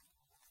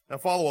Now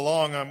follow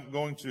along. I'm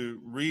going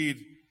to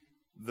read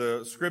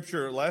the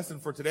scripture lesson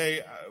for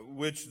today,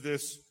 which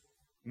this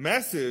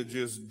message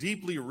is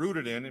deeply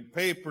rooted in. And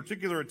pay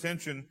particular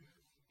attention,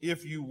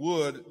 if you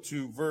would,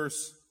 to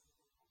verse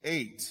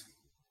 8.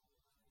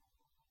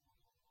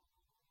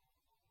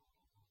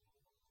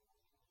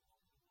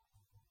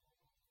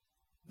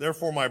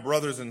 Therefore, my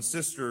brothers and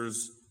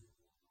sisters,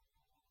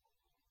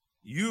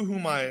 you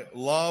whom I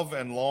love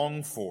and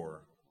long for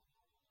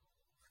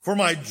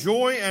my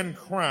joy and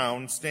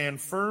crown, stand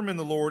firm in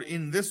the Lord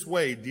in this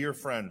way, dear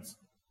friends.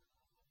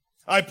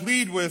 I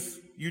plead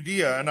with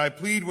Euodia and I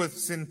plead with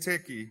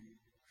Syntyche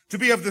to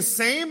be of the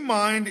same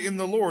mind in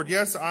the Lord.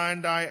 Yes,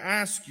 and I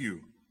ask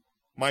you,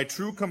 my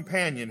true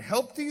companion,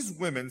 help these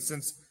women,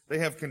 since they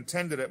have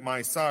contended at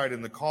my side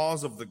in the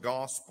cause of the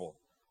gospel,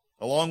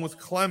 along with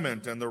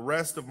Clement and the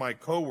rest of my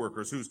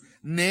co-workers, whose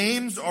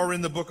names are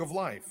in the book of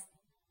life.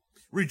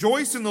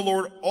 Rejoice in the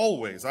Lord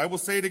always. I will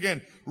say it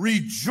again.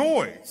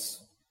 Rejoice.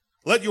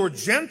 Let your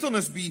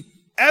gentleness be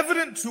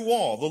evident to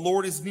all. The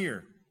Lord is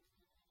near.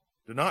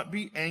 Do not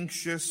be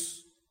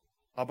anxious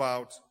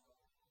about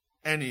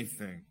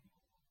anything,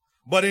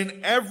 but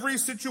in every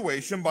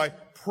situation, by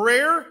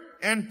prayer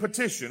and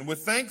petition, with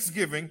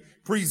thanksgiving,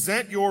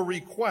 present your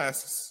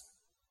requests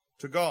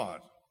to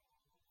God.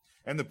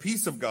 And the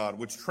peace of God,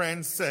 which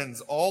transcends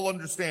all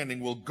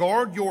understanding, will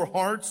guard your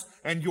hearts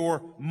and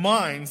your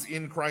minds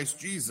in Christ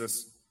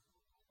Jesus.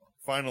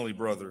 Finally,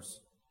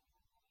 brothers,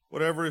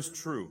 whatever is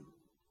true,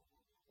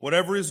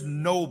 whatever is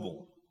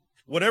noble,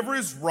 whatever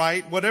is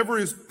right, whatever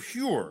is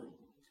pure,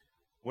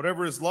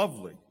 whatever is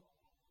lovely,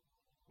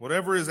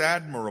 whatever is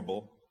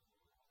admirable,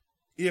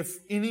 if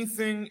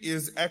anything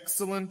is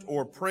excellent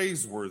or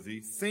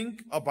praiseworthy,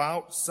 think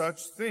about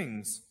such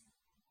things.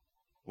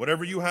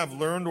 Whatever you have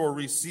learned or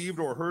received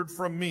or heard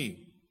from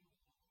me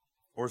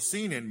or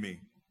seen in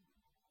me,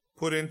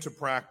 put into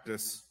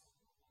practice,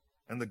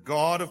 and the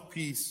God of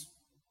peace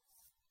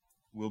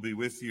will be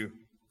with you.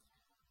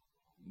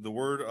 The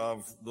word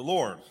of the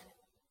Lord.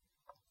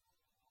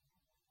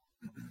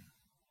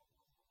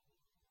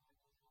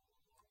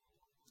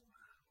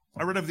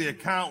 I read of the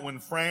account when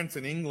France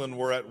and England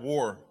were at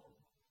war.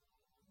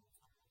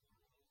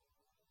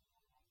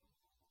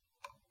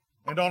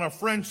 And on a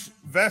French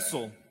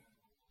vessel,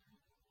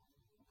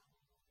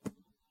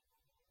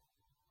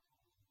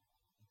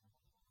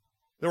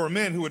 there were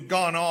men who had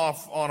gone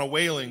off on a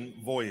whaling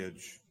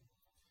voyage.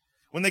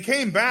 When they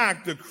came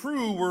back, the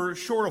crew were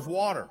short of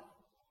water.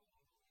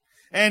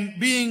 And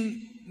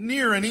being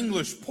near an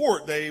English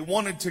port, they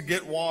wanted to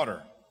get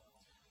water.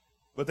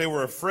 But they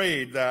were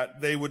afraid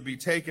that they would be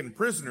taken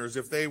prisoners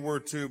if they were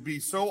to be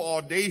so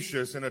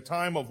audacious in a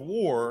time of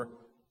war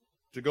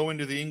to go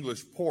into the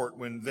English port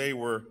when they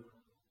were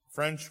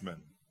Frenchmen.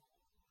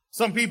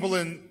 Some people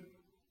in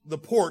the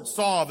port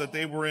saw that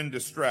they were in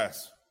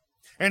distress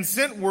and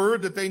sent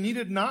word that they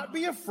needed not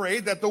be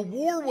afraid, that the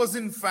war was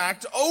in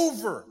fact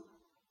over.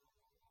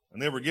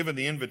 And they were given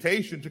the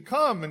invitation to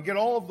come and get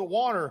all of the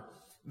water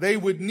they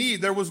would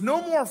need. There was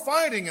no more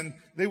fighting, and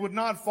they would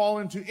not fall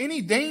into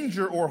any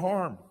danger or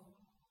harm.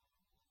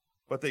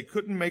 But they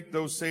couldn't make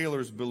those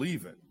sailors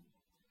believe it.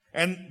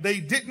 And they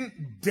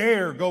didn't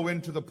dare go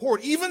into the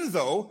port, even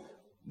though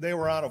they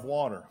were out of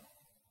water.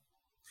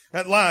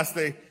 At last,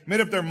 they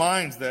made up their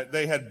minds that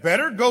they had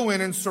better go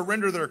in and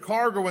surrender their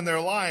cargo and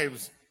their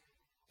lives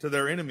to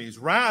their enemies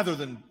rather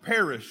than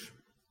perish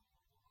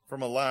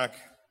from a lack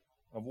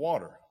of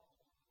water.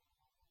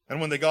 And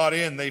when they got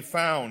in, they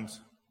found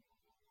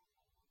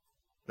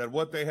that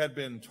what they had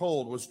been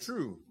told was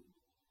true.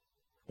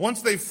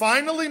 Once they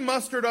finally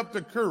mustered up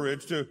the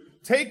courage to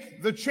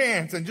take the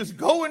chance and just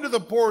go into the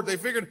port, they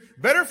figured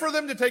better for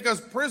them to take us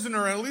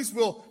prisoner, and at least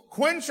we'll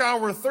quench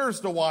our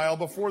thirst a while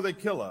before they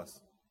kill us.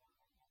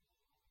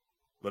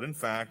 But in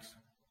fact,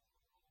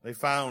 they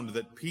found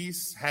that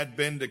peace had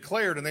been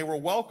declared and they were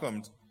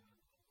welcomed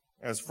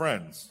as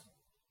friends.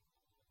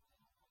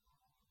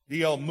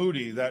 D.L.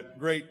 Moody, that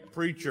great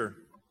preacher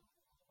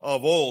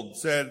of old,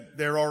 said,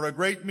 "There are a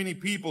great many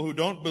people who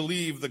don't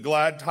believe the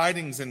glad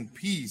tidings and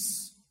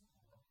peace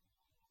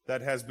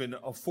that has been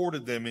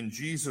afforded them in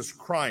Jesus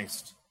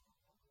Christ.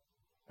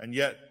 And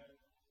yet,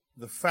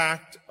 the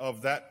fact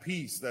of that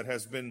peace that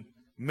has been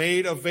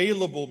made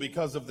available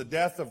because of the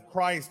death of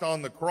Christ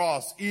on the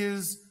cross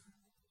is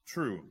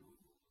true."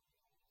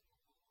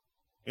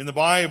 In the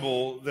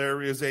Bible,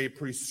 there is a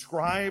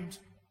prescribed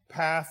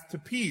path to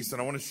peace,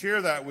 and I want to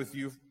share that with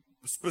you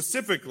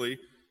specifically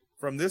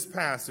from this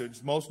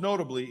passage, most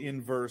notably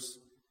in verse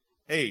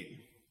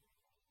 8.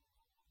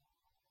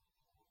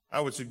 I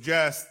would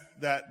suggest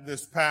that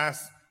this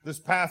path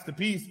to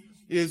peace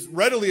is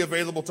readily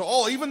available to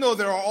all, even though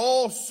there are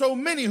all so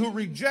many who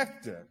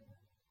reject it.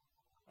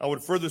 I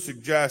would further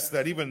suggest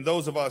that even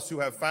those of us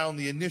who have found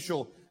the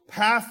initial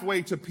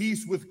pathway to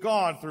peace with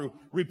God through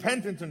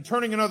repentance and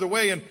turning another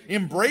way and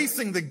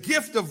embracing the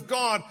gift of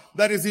God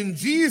that is in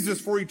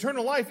Jesus for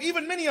eternal life,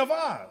 even many of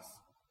us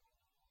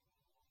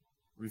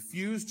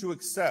refuse to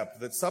accept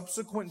that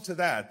subsequent to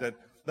that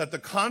the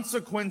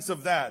consequence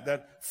of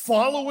that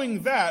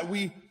following that,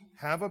 we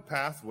have a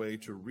pathway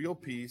to real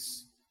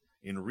peace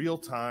in real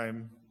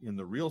time, in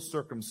the real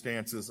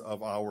circumstances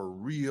of our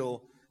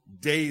real,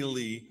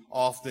 daily,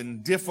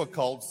 often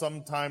difficult,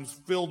 sometimes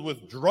filled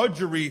with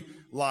drudgery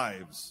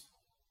lives.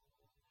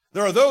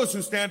 There are those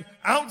who stand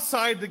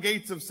outside the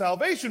gates of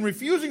salvation,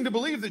 refusing to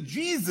believe that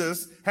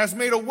Jesus has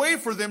made a way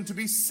for them to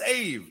be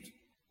saved.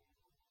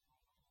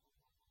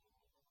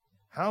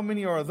 How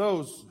many are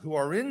those who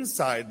are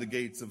inside the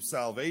gates of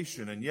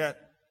salvation and yet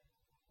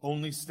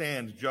only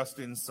stand just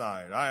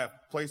inside? I have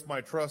placed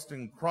my trust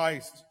in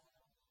Christ,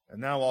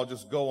 and now I'll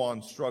just go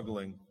on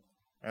struggling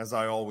as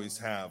I always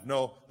have.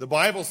 No, the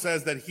Bible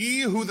says that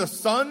he who the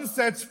Son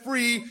sets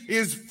free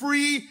is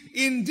free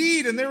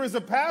indeed. And there is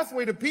a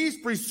pathway to peace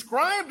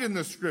prescribed in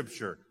the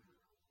Scripture.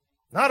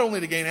 Not only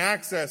to gain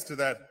access to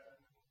that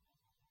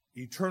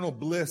eternal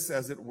bliss,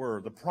 as it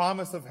were, the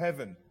promise of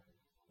heaven,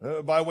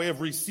 by way of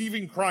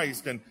receiving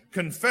Christ and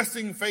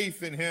confessing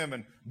faith in him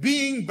and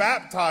being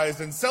baptized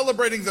and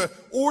celebrating the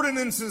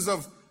ordinances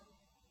of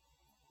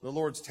the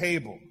Lord's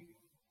table.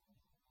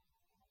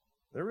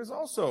 There is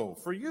also,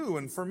 for you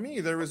and for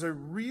me, there is a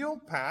real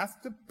path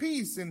to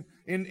peace in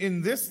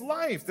this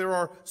life. There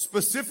are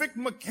specific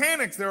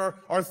mechanics. There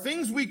are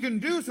things we can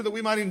do so that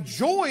we might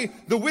enjoy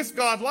the with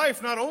God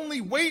life, not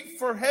only wait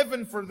for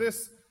heaven for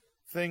this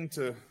thing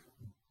to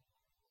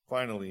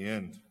finally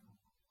end.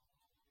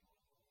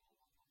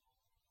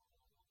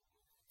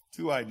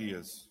 Two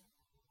ideas.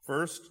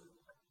 First,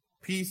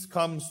 peace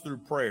comes through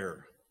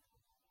prayer.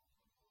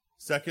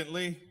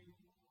 Secondly,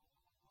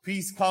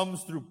 peace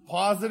comes through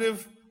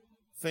positive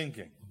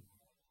thinking,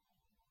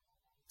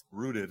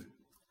 rooted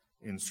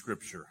in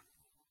Scripture.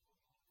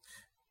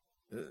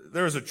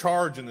 There is a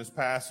charge in this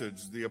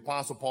passage. The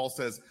Apostle Paul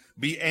says,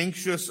 be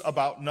anxious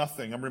about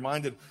nothing. I'm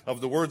reminded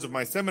of the words of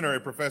my seminary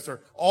professor.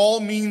 All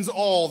means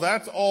all.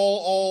 That's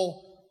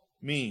all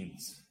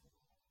means.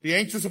 Be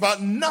anxious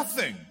about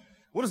nothing.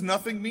 What does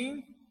nothing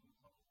mean?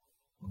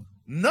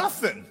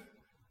 Nothing.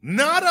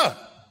 Nada.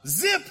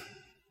 Zip.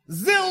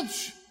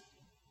 Zilch.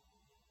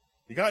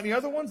 You got any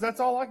other ones?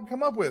 That's all I can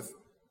come up with.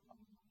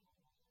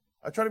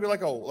 I try to be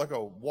like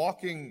a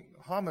walking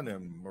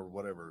homonym or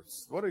whatever.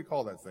 What do you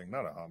call that thing?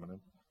 Not a homonym.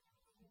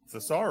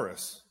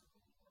 Thesaurus.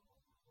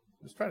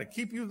 Just trying to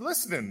keep you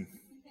listening.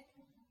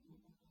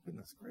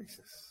 Goodness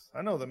gracious.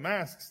 I know the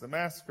masks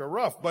are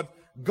rough, but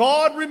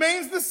God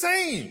remains the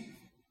same.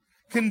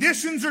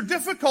 Conditions are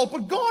difficult,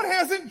 but God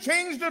hasn't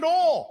changed at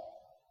all.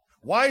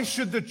 Why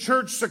should the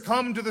church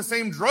succumb to the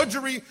same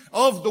drudgery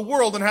of the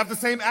world and have the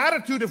same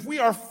attitude if we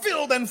are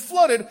filled and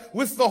flooded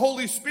with the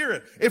Holy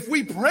Spirit? If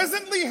we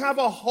presently have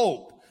a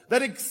hope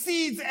that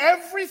exceeds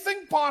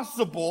everything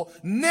possible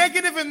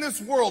negative in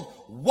this world,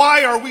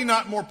 why are we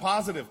not more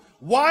positive?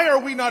 Why are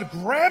we not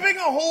grabbing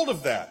a hold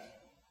of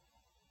that?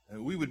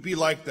 And we would be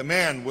like the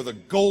man with a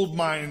gold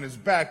mine in his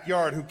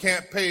backyard who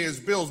can't pay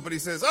his bills, but he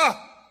says,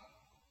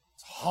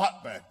 it's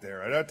hot back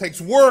there. That takes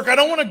work. I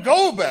don't want to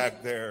go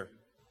back there.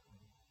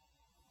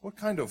 What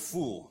kind of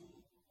fool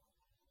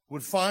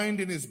would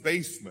find in his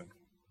basement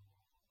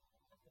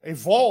a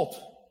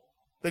vault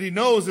that he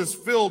knows is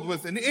filled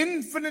with an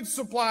infinite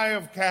supply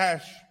of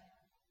cash?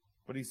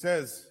 But he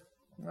says,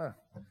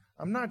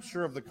 I'm not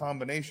sure of the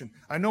combination.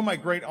 I know my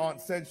great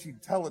aunt said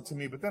she'd tell it to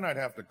me, but then I'd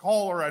have to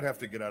call her, I'd have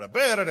to get out of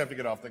bed, I'd have to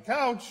get off the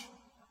couch.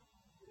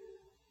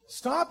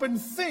 Stop and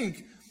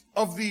think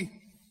of the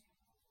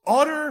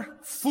utter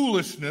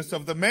foolishness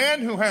of the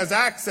man who has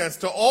access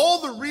to all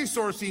the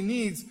resource he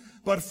needs,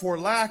 but for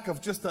lack of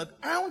just an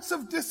ounce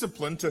of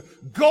discipline to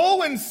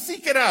go and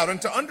seek it out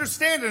and to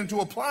understand it and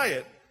to apply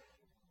it,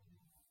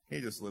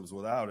 he just lives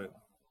without it.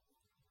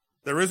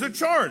 There is a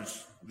charge.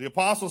 The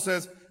apostle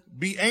says,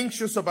 be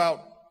anxious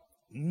about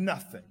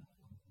nothing.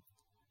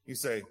 You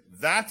say,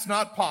 that's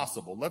not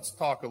possible. Let's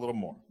talk a little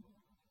more.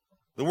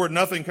 The word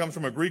nothing comes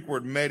from a Greek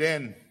word,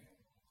 meden.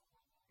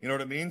 You know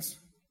what it means?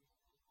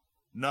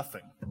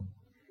 Nothing.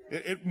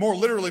 It more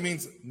literally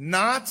means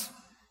not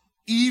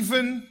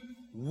even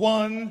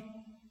one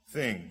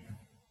thing.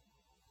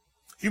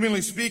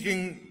 Humanly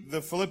speaking,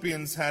 the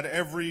Philippians had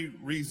every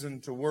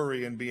reason to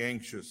worry and be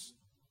anxious.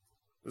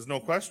 There's no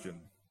question.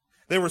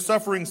 They were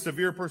suffering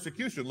severe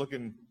persecution. Look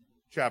in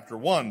chapter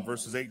 1,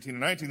 verses 18 and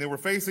 19. They were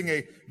facing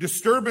a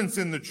disturbance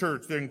in the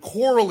church. They're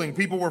quarreling.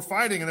 People were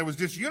fighting, and there was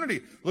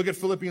disunity. Look at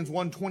Philippians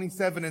 1,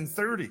 27 and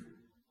 30.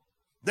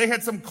 They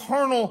had some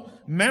carnal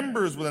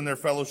members within their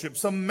fellowship,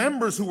 some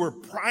members who were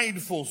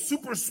prideful,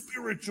 super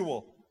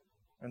spiritual,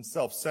 and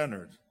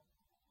self-centered.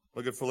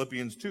 Look at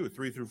Philippians 2,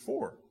 3 through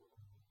 4.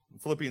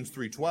 Philippians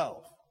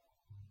 3:12.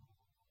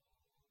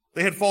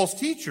 They had false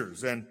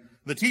teachers, and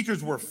the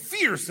teachers were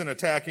fierce in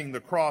attacking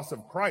the cross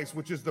of Christ,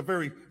 which is the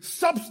very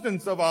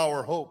substance of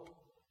our hope.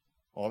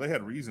 Oh, they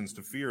had reasons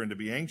to fear and to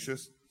be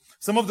anxious.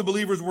 Some of the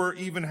believers were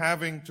even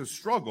having to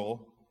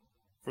struggle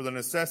for the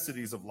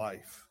necessities of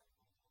life.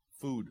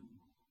 Food,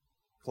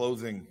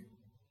 clothing,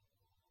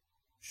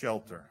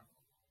 shelter.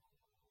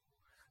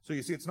 So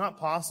you see, it's not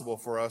possible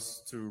for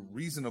us to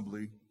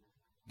reasonably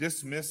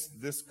dismiss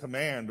this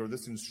command or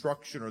this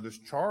instruction or this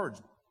charge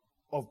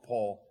of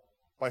Paul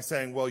by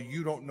saying, well,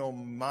 you don't know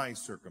my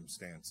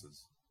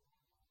circumstances.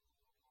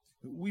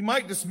 We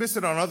might dismiss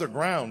it on other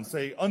grounds,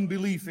 say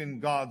unbelief in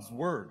God's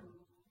word,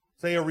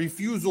 say a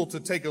refusal to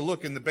take a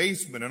look in the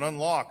basement and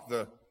unlock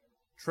the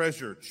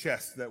treasure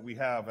chest that we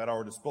have at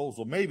our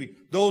disposal. Maybe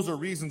those are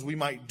reasons we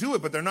might do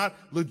it, but they're not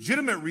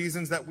legitimate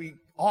reasons that we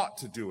ought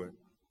to do it.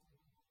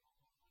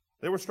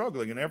 They were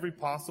struggling in every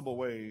possible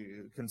way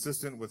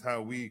consistent with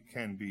how we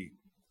can be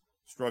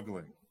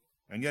struggling.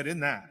 And yet in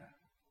that,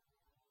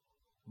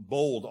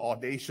 bold,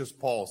 audacious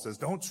Paul says,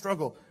 don't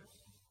struggle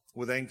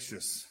with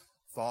anxious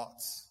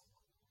thoughts,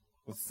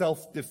 with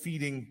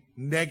self-defeating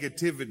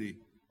negativity.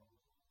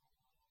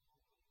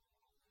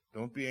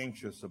 Don't be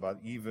anxious about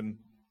even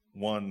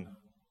one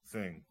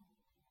thing.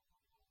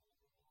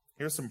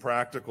 Here's some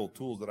practical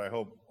tools that I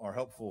hope are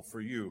helpful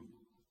for you.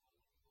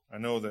 I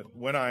know that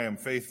when I am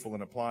faithful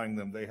in applying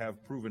them, they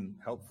have proven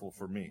helpful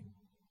for me.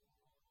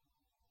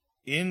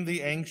 In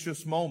the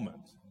anxious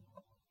moment,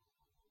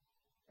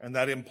 and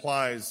that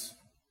implies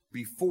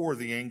before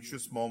the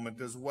anxious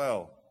moment as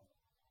well,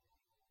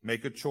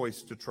 make a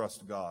choice to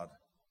trust God.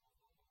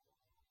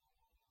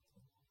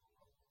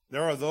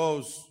 There are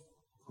those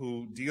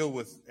who deal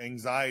with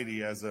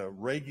anxiety as a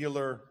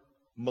regular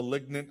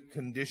malignant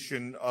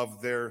condition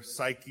of their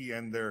psyche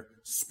and their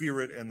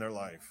spirit and their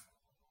life.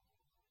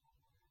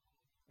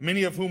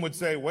 Many of whom would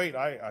say, wait,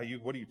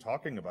 what are you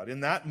talking about?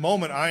 In that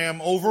moment, I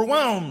am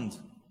overwhelmed.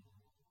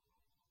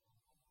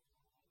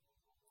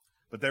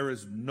 But there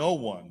is no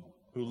one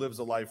who lives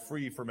a life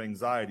free from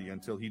anxiety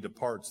until he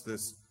departs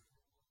this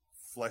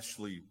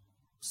fleshly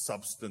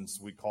substance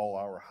we call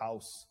our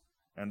house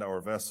and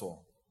our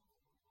vessel.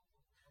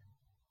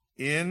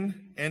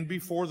 In and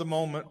before the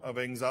moment of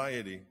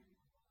anxiety,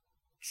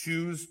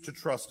 choose to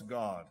trust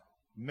God.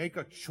 Make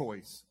a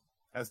choice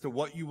as to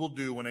what you will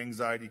do when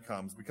anxiety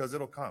comes, because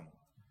it'll come.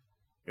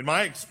 In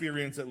my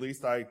experience, at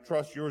least, I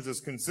trust yours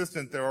is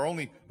consistent. There are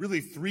only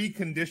really 3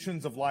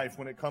 conditions of life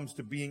when it comes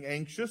to being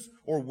anxious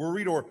or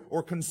worried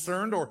or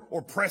concerned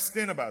or pressed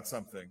in about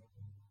something.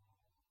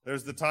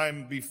 There's the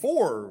time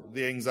before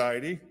the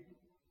anxiety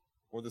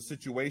or the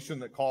situation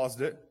that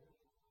caused it.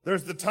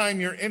 There's the time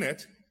you're in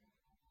it.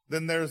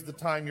 Then there's the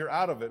time you're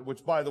out of it,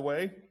 which, by the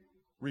way,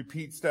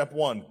 repeat step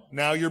 1.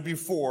 Now you're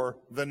before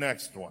the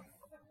next one.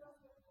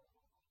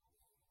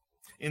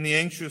 In the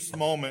anxious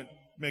moment,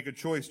 make a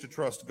choice to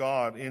trust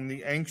God. In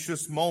the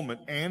anxious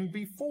moment and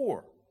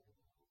before,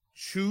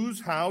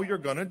 choose how you're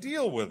going to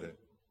deal with it.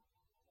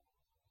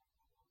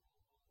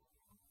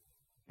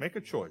 Make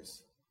a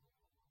choice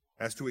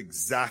as to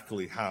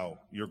exactly how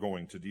you're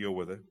going to deal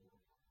with it.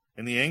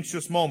 In the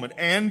anxious moment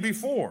and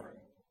before,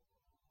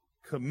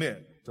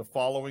 commit to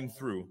following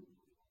through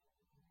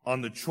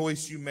on the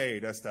choice you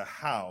made as to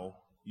how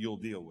you'll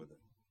deal with it.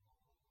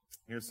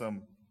 Here's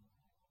some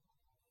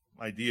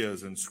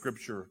ideas in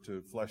Scripture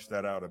to flesh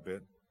that out a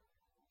bit.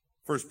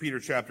 1 Peter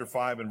chapter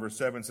 5 and verse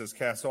 7 says,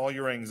 cast all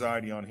your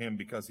anxiety on him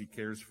because he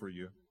cares for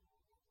you.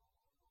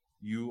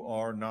 You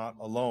are not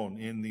alone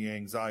in the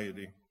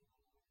anxiety.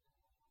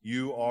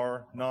 You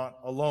are not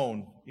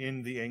alone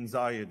in the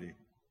anxiety.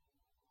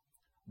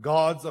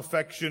 God's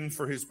affection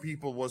for his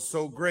people was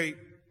so great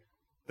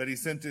that he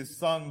sent his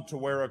son to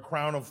wear a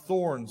crown of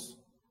thorns.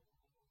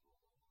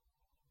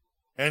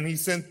 And he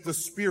sent the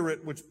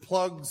Spirit which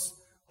plugs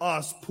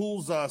us,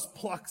 pulls us,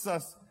 plucks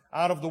us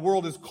out of the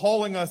world, is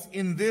calling us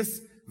in this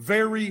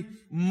very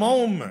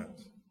moment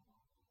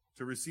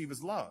to receive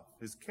his love,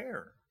 his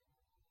care.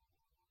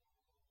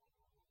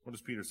 What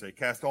does Peter say?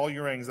 Cast all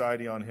your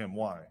anxiety on him.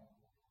 Why?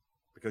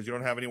 Because you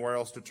don't have anywhere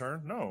else to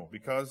turn? No,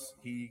 because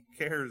he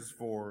cares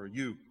for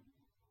you.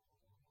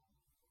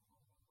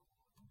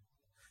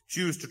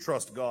 Choose to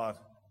trust God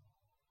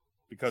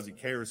because he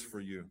cares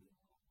for you.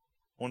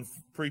 One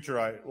preacher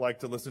I like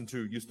to listen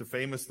to used to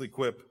famously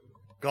quip,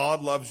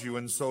 God loves you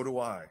and so do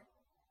I.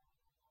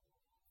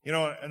 You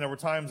know, and there were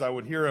times I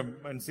would hear him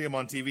and see him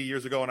on TV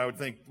years ago, and I would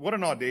think, what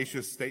an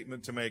audacious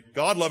statement to make.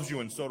 God loves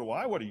you and so do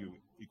I. What are you,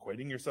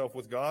 equating yourself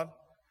with God?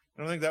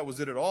 I don't think that was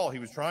it at all. He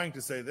was trying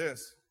to say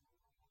this.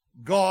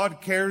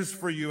 God cares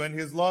for you, and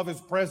his love is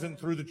present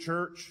through the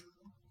church.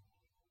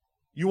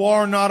 You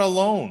are not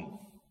alone.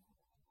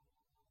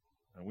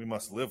 And we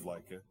must live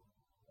like it.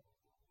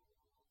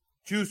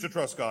 Choose to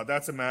trust God.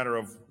 That's a matter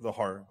of the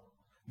heart.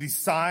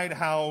 Decide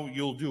how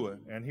you'll do it.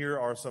 And here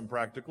are some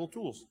practical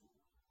tools.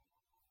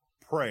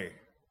 Pray.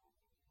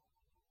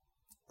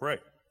 Pray.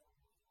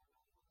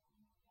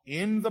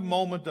 In the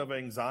moment of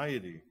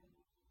anxiety,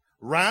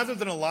 rather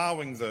than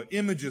allowing the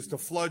images to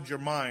flood your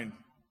mind,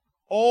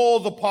 all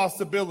the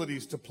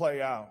possibilities to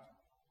play out.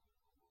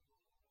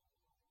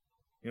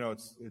 You know,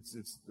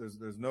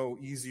 there's no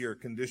easier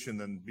condition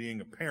than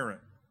being a parent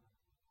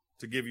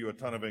to give you a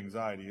ton of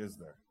anxiety, is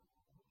there?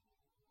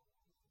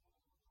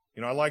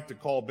 You know, I like to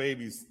call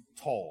babies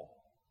tall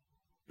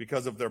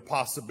because of their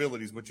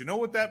possibilities. But you know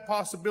what that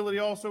possibility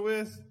also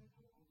is?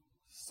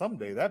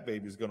 Someday that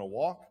baby's going to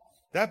walk,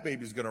 that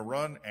baby's going to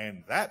run,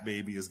 and that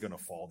baby is going to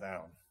fall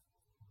down.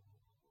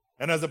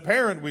 And as a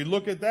parent, we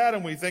look at that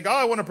and we think, oh,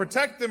 I want to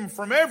protect them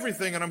from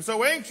everything, and I'm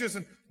so anxious,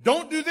 and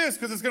don't do this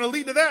because it's going to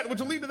lead to that, which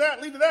will lead to that,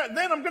 and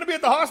then I'm going to be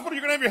at the hospital,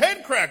 you're going to have your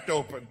head cracked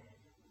open.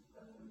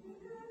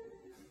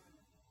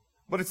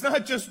 But it's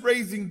not just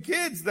raising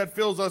kids that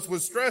fills us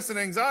with stress and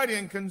anxiety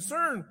and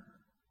concern.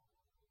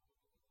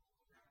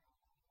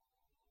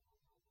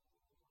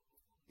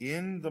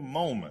 In the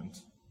moment,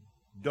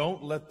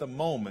 don't let the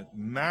moment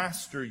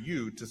master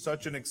you to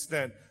such an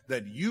extent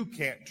that you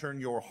can't turn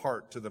your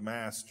heart to the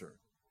master.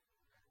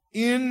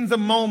 In the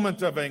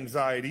moment of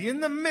anxiety, in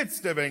the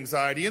midst of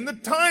anxiety, in the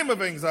time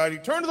of anxiety,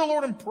 turn to the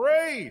Lord and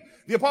pray.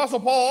 The Apostle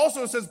Paul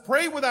also says,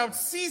 pray without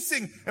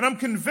ceasing, and I'm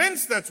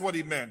convinced that's what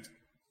he meant.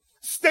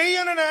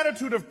 Stay in an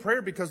attitude of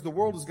prayer because the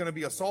world is going to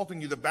be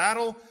assaulting you. The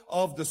battle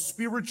of the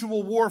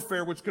spiritual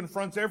warfare which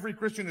confronts every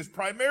Christian is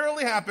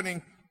primarily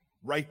happening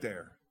right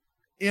there,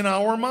 in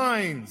our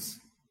minds.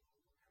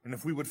 And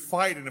if we would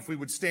fight and if we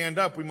would stand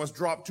up, we must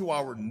drop to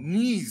our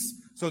knees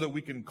so that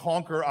we can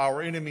conquer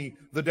our enemy,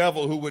 the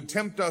devil, who would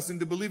tempt us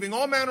into believing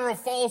all manner of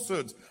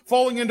falsehoods,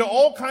 falling into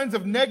all kinds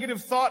of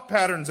negative thought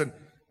patterns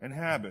and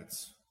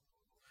habits.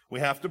 We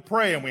have to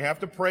pray, and we have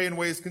to pray in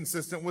ways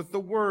consistent with the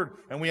Word,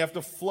 and we have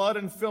to flood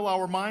and fill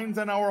our minds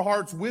and our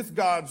hearts with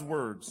God's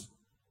words.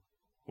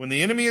 When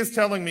the enemy is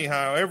telling me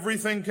how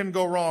everything can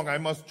go wrong, I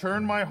must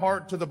turn my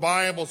heart to the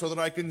Bible so that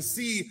I can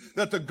see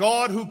that the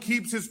God who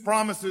keeps his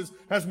promises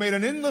has made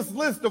an endless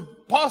list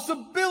of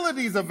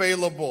possibilities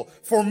available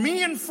for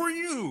me and for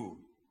you.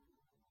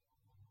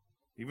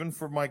 Even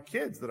for my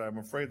kids that I'm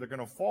afraid they're going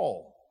to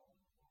fall.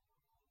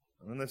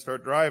 And then they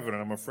start driving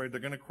and I'm afraid they're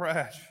going to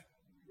crash.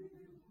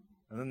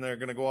 And then they're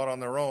going to go out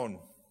on their own.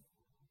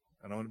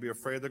 And I'm going to be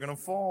afraid they're going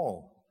to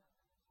fall.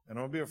 And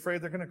I'm going to be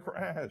afraid they're going to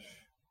crash.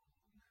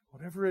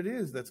 Whatever it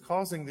is that's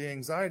causing the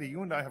anxiety,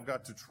 you and I have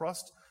got to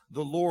trust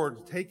the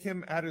Lord, take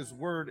him at his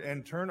word,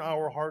 and turn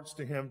our hearts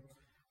to him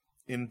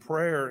in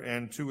prayer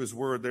and to his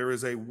word. There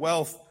is a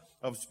wealth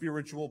of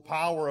spiritual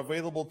power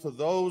available to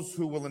those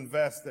who will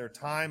invest their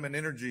time and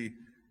energy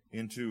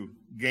into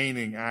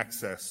gaining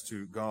access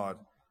to God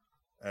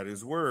at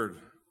his word.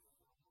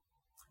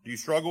 Do you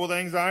struggle with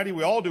anxiety?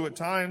 We all do at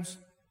times,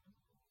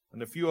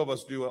 and a few of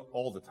us do it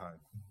all the time.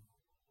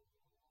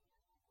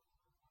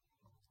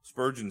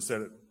 Spurgeon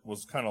said it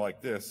was kind of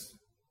like this.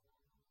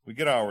 We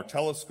get our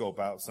telescope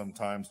out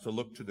sometimes to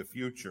look to the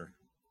future,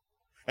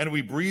 and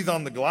we breathe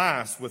on the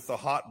glass with the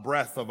hot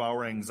breath of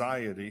our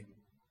anxiety,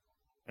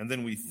 and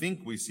then we think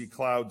we see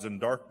clouds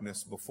and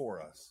darkness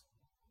before us.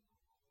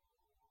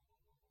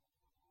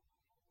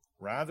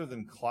 Rather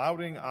than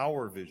clouding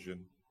our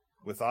vision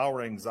with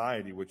our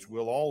anxiety, which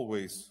will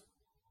always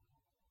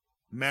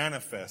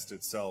manifest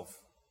itself,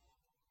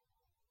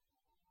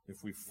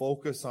 if we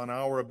focus on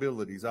our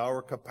abilities,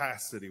 our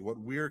capacity, what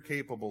we're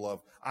capable of,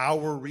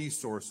 our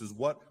resources,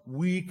 what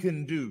we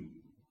can do.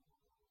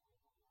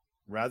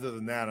 Rather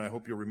than that, and I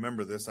hope you'll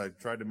remember this, I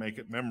tried to make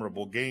it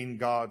memorable, gain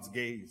God's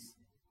gaze.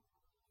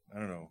 I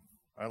don't know.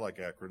 I like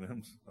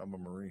acronyms. I'm a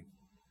Marine.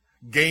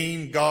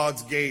 Gain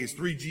God's gaze.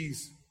 3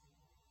 G's.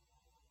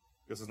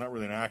 Guess it's not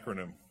really an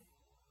acronym.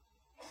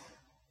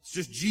 It's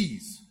just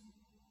G's.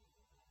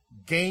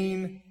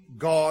 Gain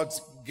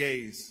God's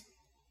gaze.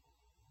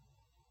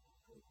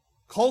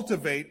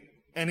 Cultivate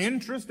an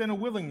interest and a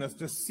willingness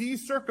to see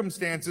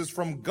circumstances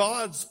from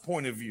God's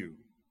point of view.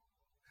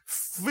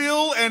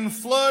 Fill and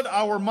flood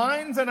our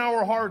minds and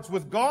our hearts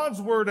with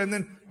God's word, and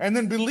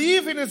then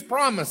believe in his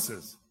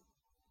promises.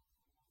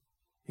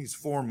 He's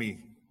for me,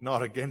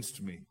 not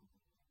against me.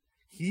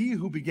 He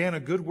who began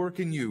a good work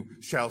in you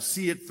shall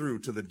see it through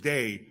to the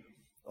day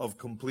of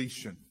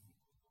completion.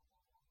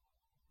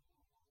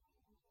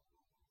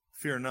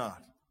 Fear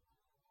not,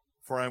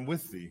 for I am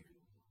with thee.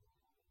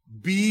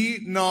 Be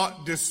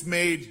not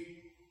dismayed,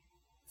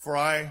 for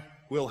I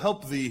will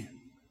help thee.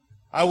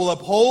 I will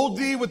uphold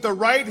thee with the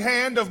right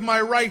hand of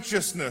my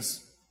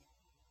righteousness.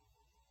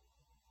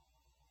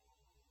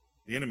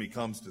 The enemy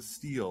comes to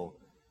steal,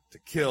 to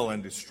kill,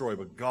 and destroy,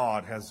 but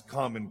God has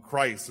come in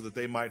Christ so that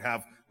they might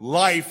have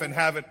life and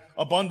have it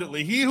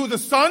abundantly. He who the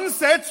Son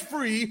sets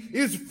free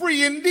is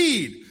free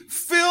indeed.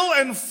 Fill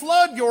and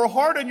flood your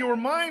heart and your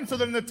mind so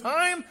that in the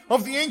time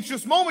of the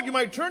anxious moment you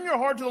might turn your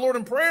heart to the Lord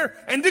in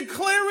prayer and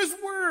declare his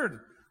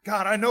word.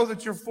 God, I know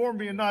that you're for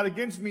me and not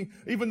against me.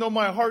 Even though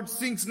my heart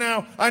sinks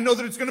now, I know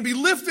that it's going to be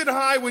lifted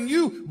high when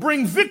you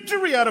bring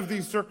victory out of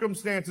these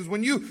circumstances,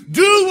 when you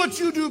do what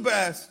you do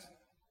best.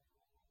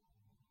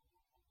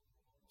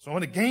 So I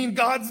want to gain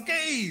God's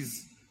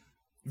gaze.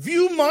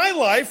 View my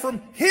life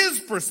from his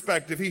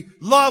perspective. He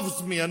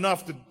loves me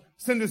enough to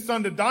send his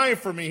son to die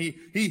for me.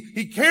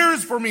 He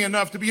cares for me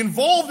enough to be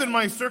involved in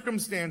my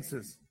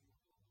circumstances.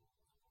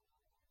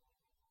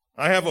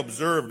 I have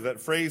observed that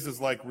phrases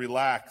like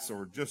relax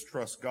or just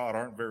trust God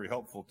aren't very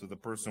helpful to the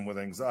person with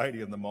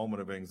anxiety in the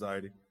moment of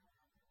anxiety.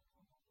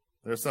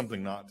 There's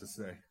something not to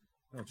say.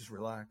 No, just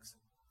relax.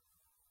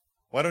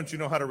 Why don't you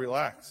know how to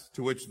relax?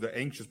 To which the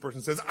anxious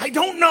person says, I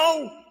don't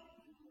know.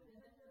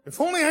 If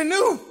only I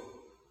knew.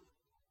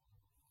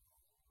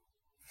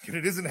 And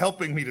it isn't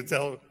helping me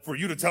for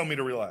you to tell me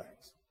to relax.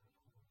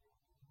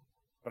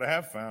 But I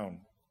have found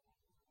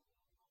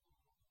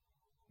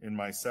in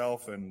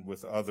myself and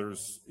with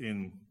others,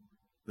 in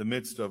the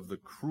midst of the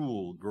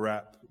cruel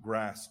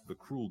grasp, the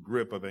cruel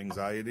grip of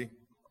anxiety,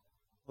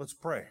 let's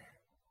pray.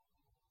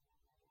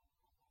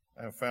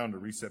 I have found a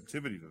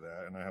receptivity to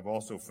that, and I have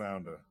also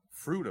found a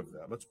fruit of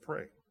that. Let's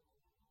pray.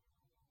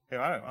 Hey,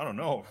 I don't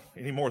know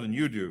any more than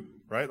you do,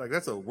 right? Like,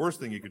 that's the worst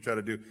thing you could try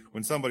to do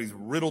when somebody's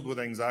riddled with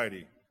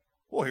anxiety.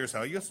 Well, here's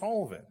how you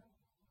solve it.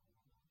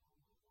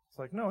 It's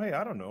like, no, hey,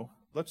 I don't know.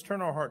 Let's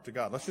turn our heart to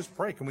God. Let's just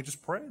pray. Can we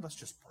just pray? Let's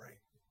just pray.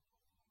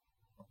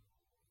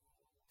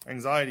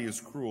 Anxiety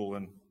is cruel,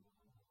 and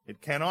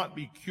it cannot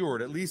be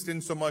cured, at least in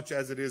so much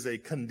as it is a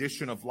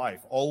condition of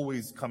life,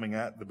 always coming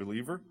at the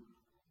believer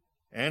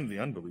and the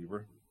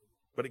unbeliever.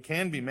 But it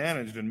can be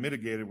managed and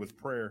mitigated with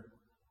prayer.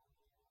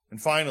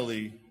 And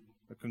finally,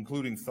 a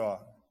concluding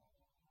thought.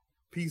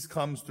 Peace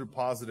comes through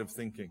positive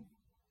thinking.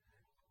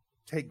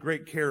 Take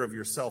great care of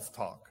your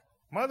self-talk.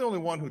 Am I the only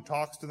one who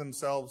talks to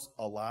themselves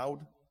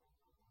aloud?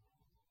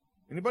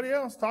 Anybody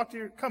else talk to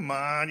your... Come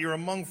on, you're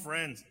among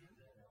friends.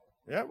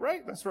 Yeah,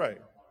 right? That's right.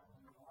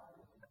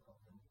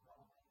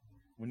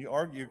 When you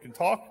argue, you can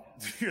talk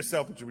to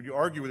yourself, but when you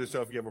argue with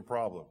yourself, you have a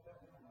problem.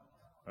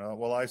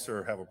 Well, I,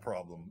 sir, have a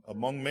problem.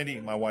 Among many,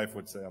 my wife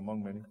would say,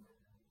 among many.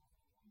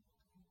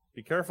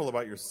 Be careful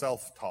about your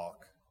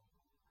self-talk.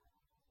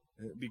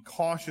 Be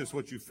cautious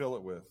what you fill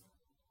it with.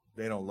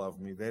 They don't love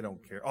me. They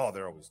don't care. Oh,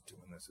 they're always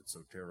doing this. It's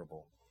so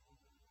terrible.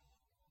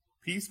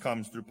 Peace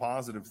comes through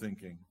positive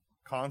thinking.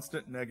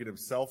 Constant negative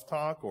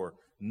self-talk or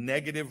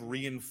negative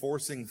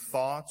reinforcing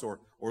thoughts or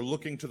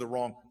looking to the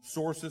wrong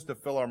sources to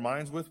fill our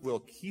minds with will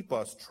keep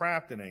us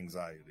trapped in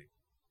anxiety.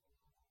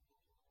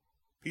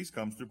 Peace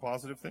comes through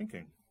positive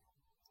thinking.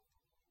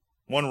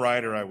 One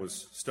writer I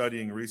was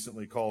studying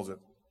recently calls it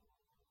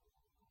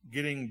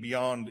getting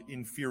beyond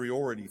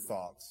inferiority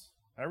thoughts.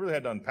 I really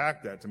had to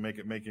unpack that to make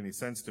it make any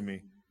sense to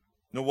me.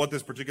 What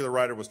this particular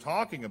writer was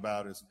talking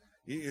about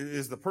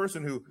is the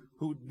person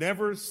who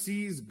never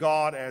sees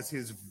God as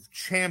his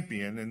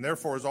champion and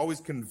therefore is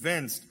always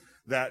convinced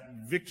that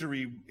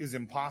victory is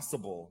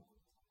impossible.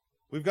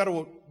 We've got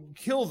to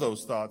kill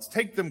those thoughts,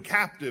 take them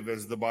captive,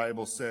 as the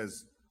Bible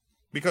says,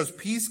 because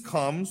peace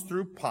comes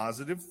through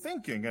positive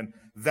thinking, and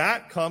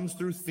that comes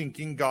through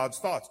thinking God's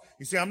thoughts.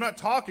 You see, I'm not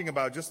talking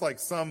about just like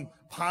some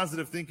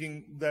positive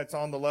thinking that's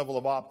on the level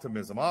of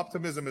optimism.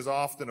 Optimism is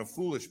often a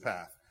foolish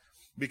path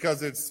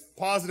because it's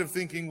positive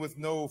thinking with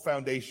no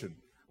foundation.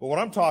 But what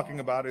I'm talking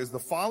about is the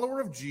follower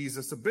of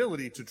Jesus'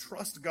 ability to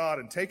trust God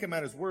and take him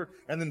at his word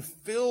and then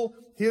fill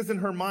his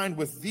and her mind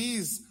with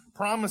these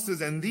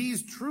promises and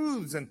these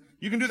truths. And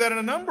you can do that in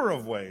a number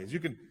of ways. You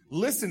can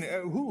listen.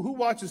 Who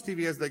watches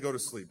TV as they go to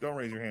sleep? Don't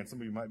raise your hand.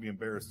 Some of you might be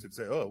embarrassed to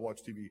say, oh,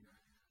 watch TV.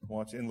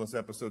 Watch endless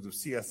episodes of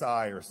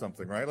CSI or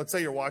something, right? Let's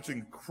say you're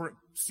watching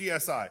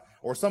CSI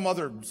or some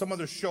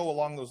other show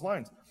along those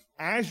lines.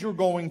 As you're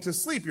going to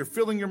sleep, you're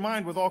filling your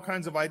mind with all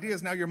kinds of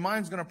ideas. Now your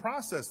mind's going to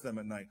process them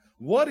at night.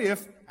 What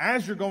if,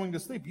 as you're going to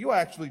sleep, you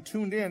actually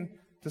tuned in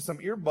to some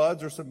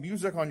earbuds or some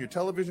music on your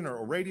television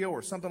or radio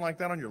or something like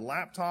that on your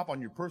laptop, on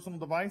your personal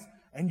device,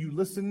 and you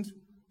listened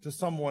to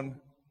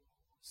someone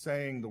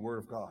saying the Word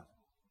of God?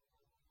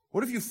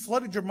 What if you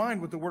flooded your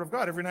mind with the Word of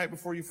God every night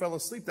before you fell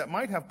asleep? That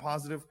might have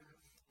positive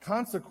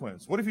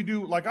consequence. What if you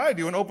do like I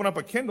do and open up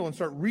a Kindle and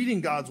start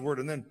reading God's Word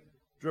and then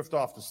drift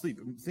off to sleep,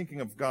 thinking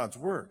of God's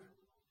Word?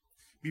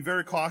 Be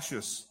very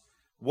cautious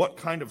what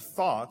kind of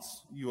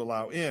thoughts you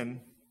allow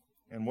in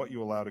and what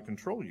you allow to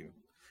control you.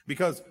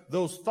 Because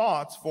those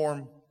thoughts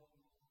form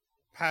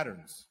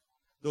patterns.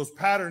 Those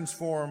patterns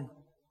form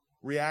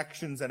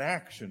reactions and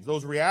actions.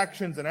 Those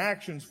reactions and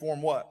actions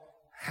form what?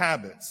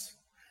 Habits.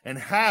 And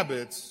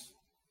habits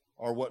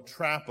are what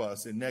trap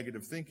us in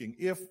negative thinking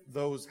if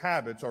those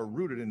habits are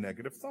rooted in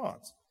negative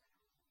thoughts.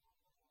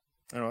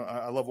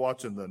 I love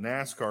watching the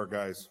NASCAR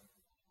guys.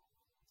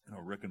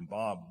 Rick and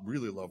Bob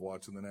really love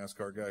watching the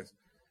NASCAR guys.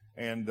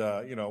 And,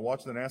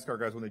 watching the NASCAR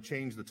guys when they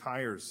change the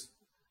tires.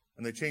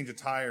 And they change a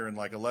tire in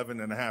like 11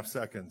 and a half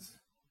seconds.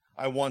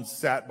 I once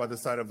sat by the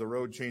side of the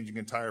road changing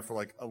a tire for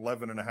like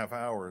 11 and a half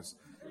hours.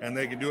 And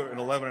they can do it in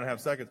 11 and a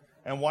half seconds.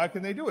 And why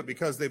can they do it?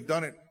 Because they've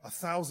done it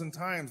 1,000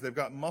 times. They've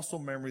got muscle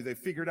memory. They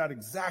figured out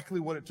exactly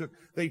what it took.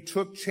 They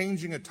took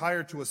changing a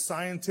tire to a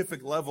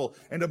scientific level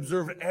and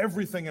observed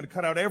everything and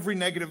cut out every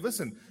negative.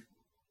 Listen,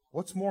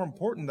 what's more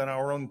important than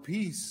our own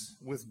peace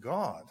with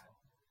God?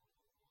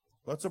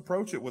 Let's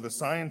approach it with a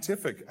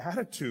scientific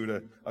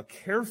attitude, a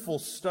careful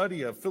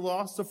study, a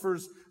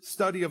philosopher's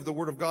study of the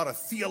Word of God, a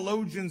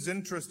theologian's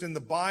interest in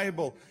the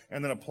Bible,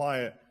 and then apply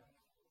it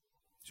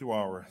to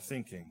our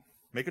thinking.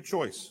 Make a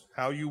choice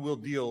how you will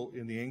deal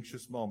in the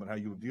anxious moment, how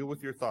you'll deal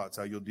with your thoughts,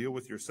 how you'll deal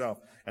with yourself.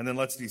 And then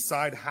let's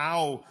decide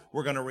how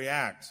we're going to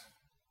react.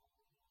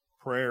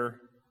 Prayer,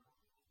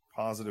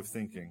 positive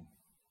thinking.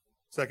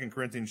 2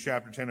 Corinthians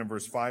chapter 10 and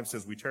verse 5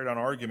 says, we tear down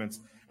arguments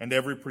and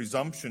every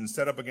presumption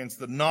set up against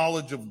the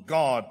knowledge of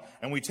God,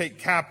 and we take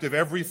captive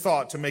every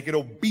thought to make it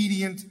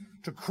obedient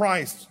to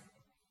Christ.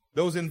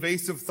 Those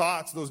invasive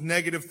thoughts, those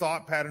negative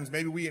thought patterns,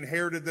 maybe we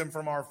inherited them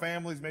from our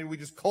families. Maybe we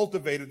just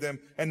cultivated them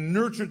and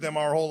nurtured them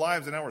our whole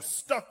lives, and now we're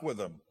stuck with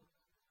them.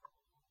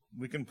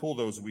 We can pull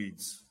those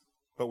weeds,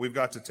 but we've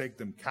got to take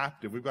them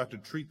captive. We've got to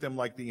treat them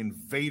like the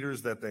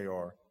invaders that they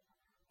are.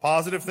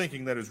 Positive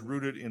thinking that is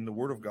rooted in the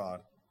Word of God,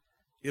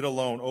 it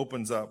alone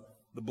opens up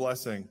the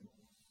blessing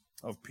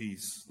of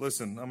peace.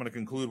 Listen, I'm going to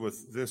conclude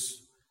with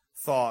this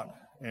thought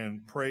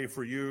and pray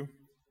for you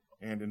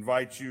and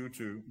invite you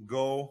to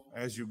go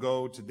as you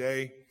go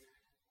today.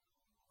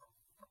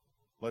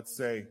 Let's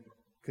say,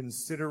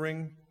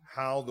 considering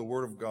how the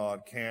Word of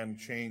God can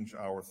change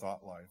our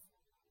thought life.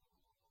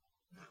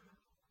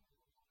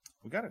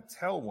 We've got to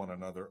tell one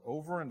another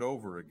over and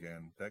over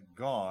again that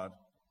God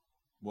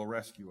will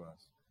rescue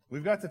us.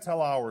 We've got to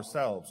tell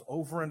ourselves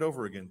over and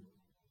over again,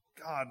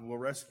 God will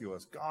rescue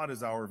us. God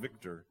is our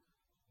victor.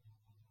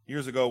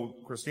 Years ago,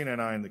 Christina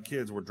and I and the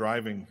kids were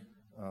driving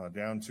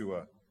down to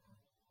a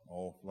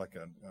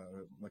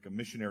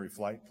missionary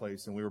flight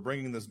place, and we were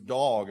bringing this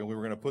dog, and we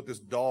were going to put this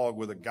dog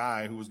with a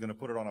guy who was going to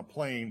put it on a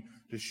plane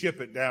to ship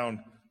it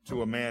down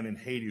to a man in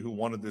Haiti who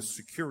wanted this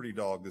security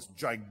dog, this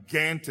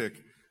gigantic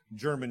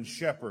German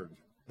Shepherd.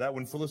 That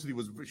when Felicity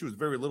was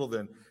very little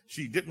then,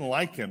 she didn't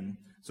like him,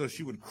 so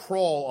she would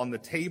crawl on the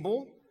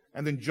table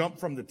and then jump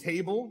from the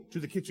table to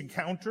the kitchen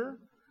counter,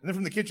 and then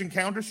from the kitchen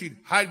counter she'd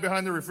hide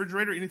behind the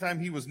refrigerator anytime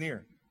he was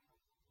near.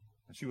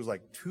 And she was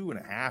like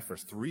 2.5 or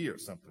 3 or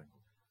something.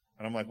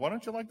 And I'm like, why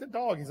don't you like the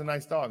dog? He's a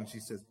nice dog. And she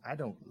says, I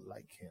don't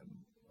like him.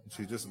 And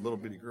she's just a little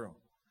bitty girl.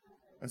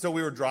 And so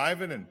we were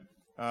driving,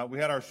 and we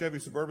had our Chevy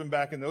Suburban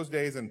back in those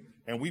days, and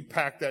we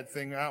packed that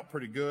thing out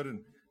pretty good.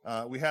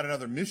 And we had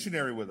another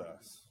missionary with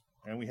us,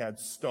 and we had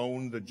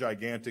Stone, the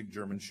gigantic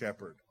German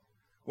Shepherd.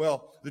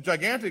 Well, the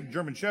gigantic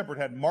German Shepherd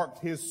had marked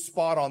his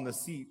spot on the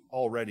seat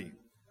already.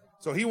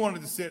 So he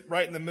wanted to sit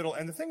right in the middle.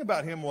 And the thing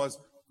about him was,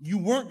 you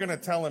weren't going to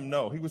tell him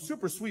no. He was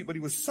super sweet, but he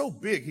was so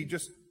big, he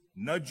just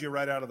nudge you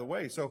right out of the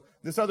way. So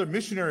this other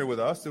missionary with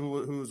us, who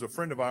was a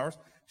friend of ours,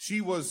 she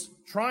was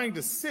trying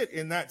to sit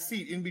in that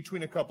seat in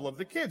between a couple of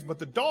the kids, but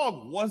the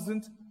dog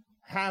wasn't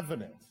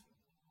having it.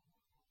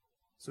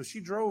 So she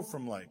drove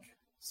from like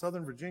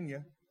Southern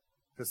Virginia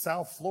to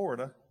South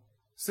Florida,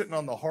 sitting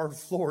on the hard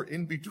floor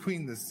in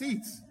between the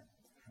seats.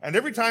 And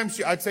every time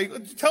I'd say,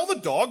 tell the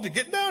dog to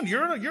get down.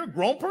 You're a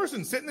grown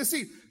person. Sit in the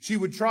seat. She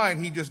would try,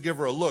 and he'd just give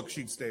her a look.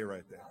 She'd stay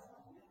right there.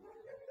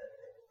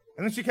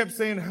 And then she kept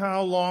saying,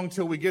 how long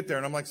till we get there?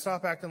 And I'm like,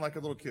 stop acting like a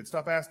little kid.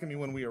 Stop asking me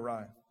when we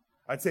arrive.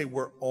 I'd say,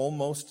 we're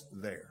almost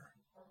there.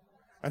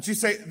 And she'd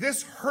say,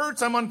 this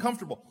hurts. I'm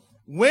uncomfortable.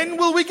 When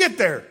will we get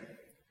there?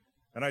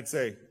 And I'd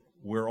say,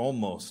 we're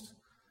almost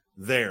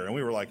there. And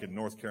we were like in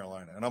North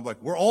Carolina. And I'm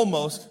like, we're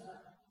almost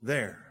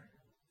there.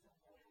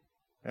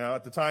 Now,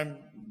 at the time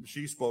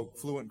she spoke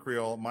fluent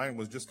Creole, mine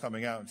was just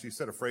coming out, and she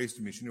said a phrase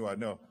to me she knew I'd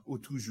know. "O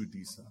toujours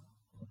dis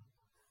ça."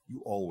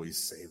 You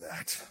always say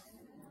that.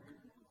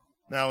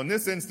 Now, in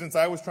this instance,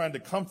 I was trying to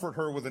comfort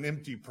her with an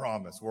empty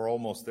promise. We're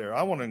almost there.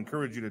 I want to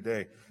encourage you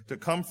today to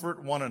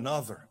comfort one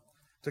another,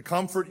 to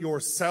comfort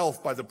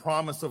yourself by the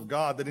promise of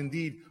God that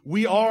indeed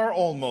we are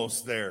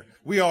almost there.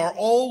 We are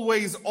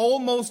always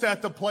almost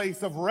at the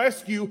place of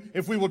rescue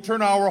if we will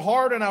turn our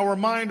heart and our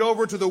mind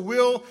over to the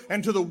will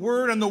and to the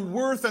word and the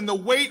worth and the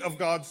weight of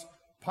God's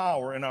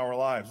power in our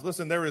lives.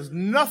 Listen, there is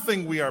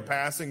nothing we are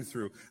passing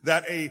through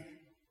that a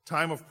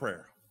time of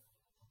prayer,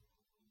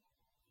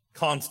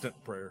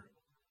 constant prayer,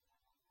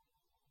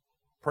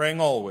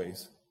 praying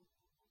always,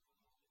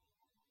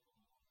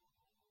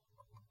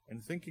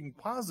 and thinking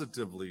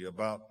positively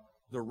about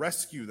the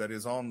rescue that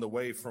is on the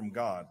way from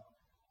God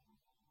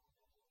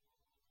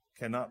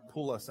cannot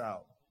pull us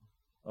out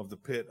of the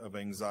pit of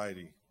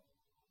anxiety,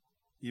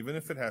 even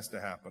if it has to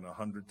happen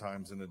 100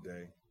 times in a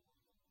day.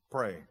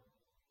 Pray.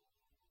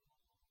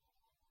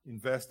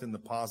 Invest in the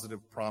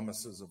positive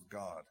promises of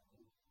God.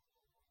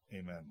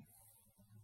 Amen.